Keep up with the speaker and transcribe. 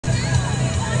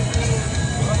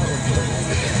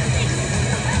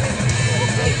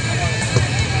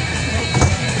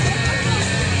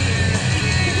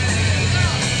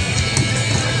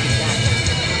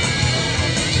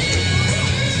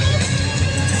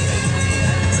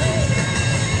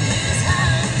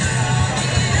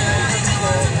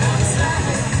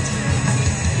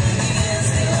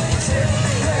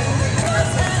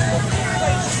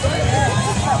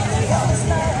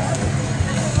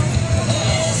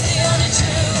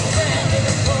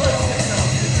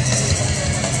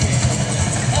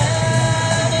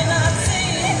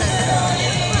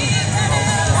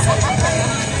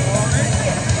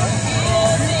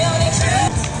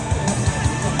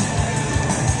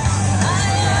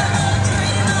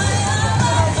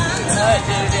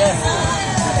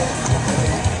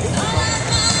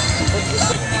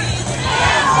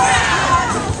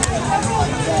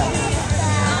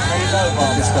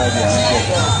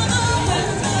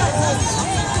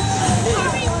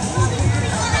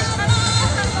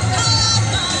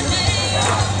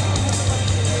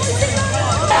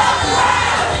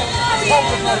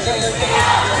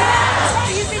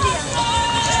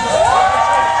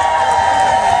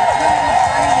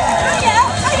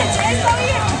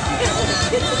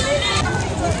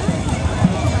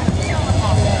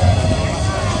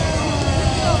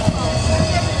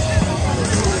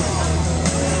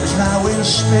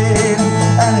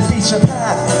a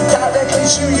path directly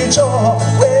to your door.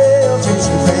 Well, days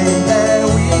would fade and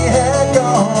we had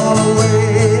gone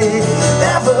away,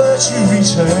 never to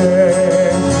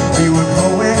return. We were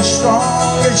growing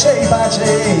stronger day by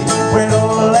day, with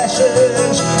all the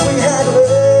lessons we had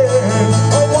learned.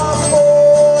 Oh, what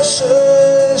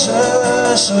forces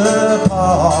us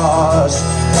apart.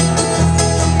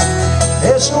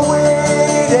 It's the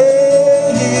way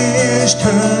they use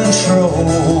control,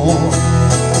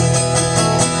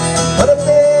 but if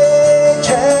they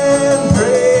can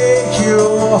break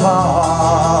your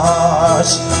heart,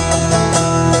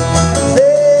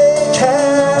 they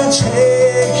can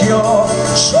take your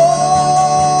soul.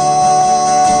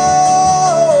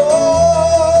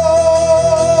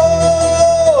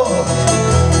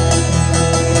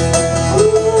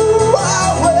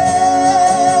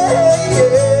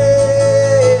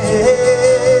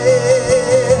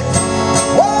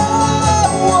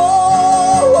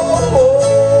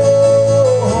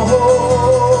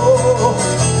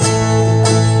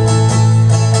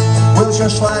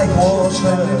 Just like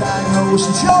water, diagnosed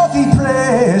as you're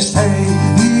depressed. Hey,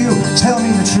 you, tell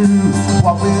me the truth.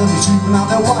 What will you do now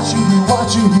they're watching you,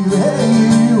 watching you?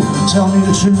 Hey, you, tell me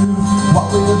the truth.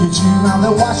 What will you do now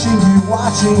they're watching you,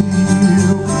 watching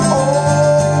you?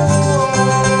 Oh,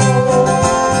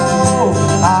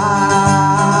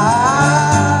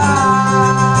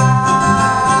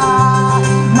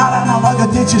 not analog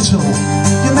or digital.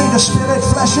 You made a spirit,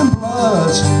 flesh and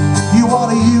blood. You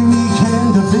are a unique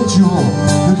individual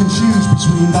who can choose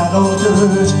between that or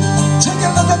good. Take a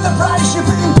look at the price you've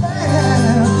been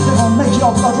paying. It'll make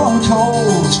your blood run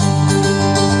cold.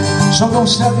 So don't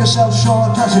sell yourself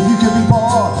short, cause if you can be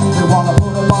bought, they wanna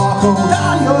put a barcode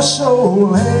on your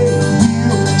soul. Hey, you,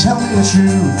 tell me the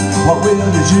truth. What will you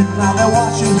do now they're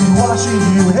watching you, watching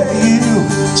you? Hey, you,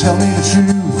 tell me the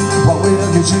truth. What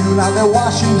will you do now they're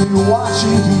watching you,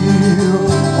 watching you?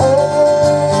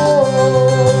 Oh,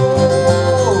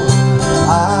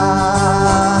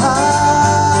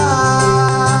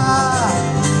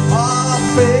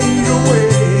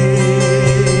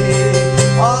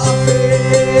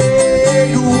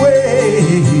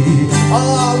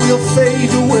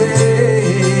 fade away,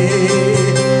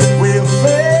 we'll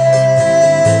fade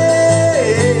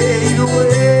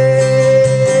away.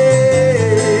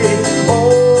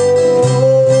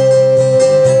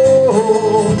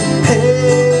 Oh,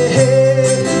 hey,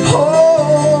 hey,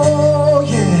 oh,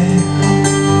 yeah.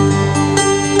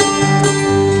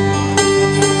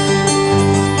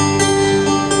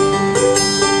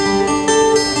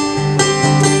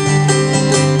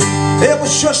 It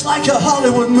was just like a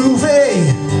Hollywood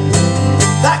movie.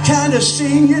 That kind of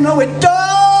scene, you know, it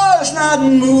does not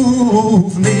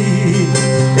move me.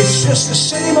 It's just the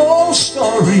same old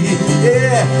story.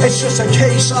 Yeah, it's just a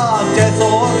case of death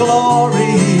or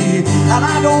glory. And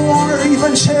I don't want to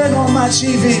even turn on my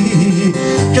TV,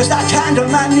 cause that kind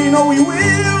of man, you know, he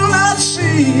will not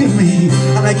see me.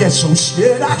 And I get so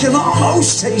scared I can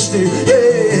almost taste it.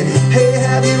 Yeah, hey,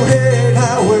 have you heard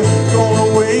how we're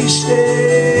gonna waste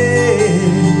it?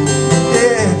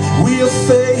 Yeah, we'll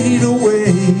fade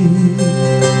away.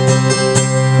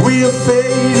 We'll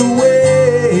fade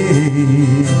away.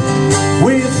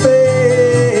 We'll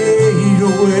fade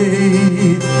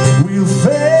away. We'll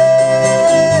fade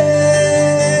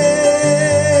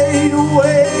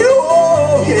away.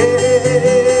 Oh, yeah.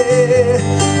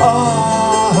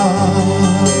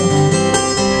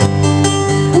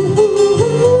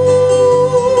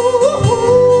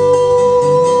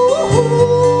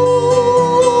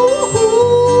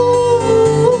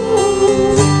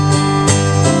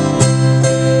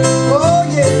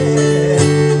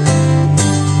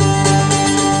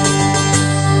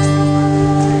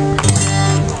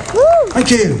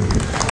 Thank you.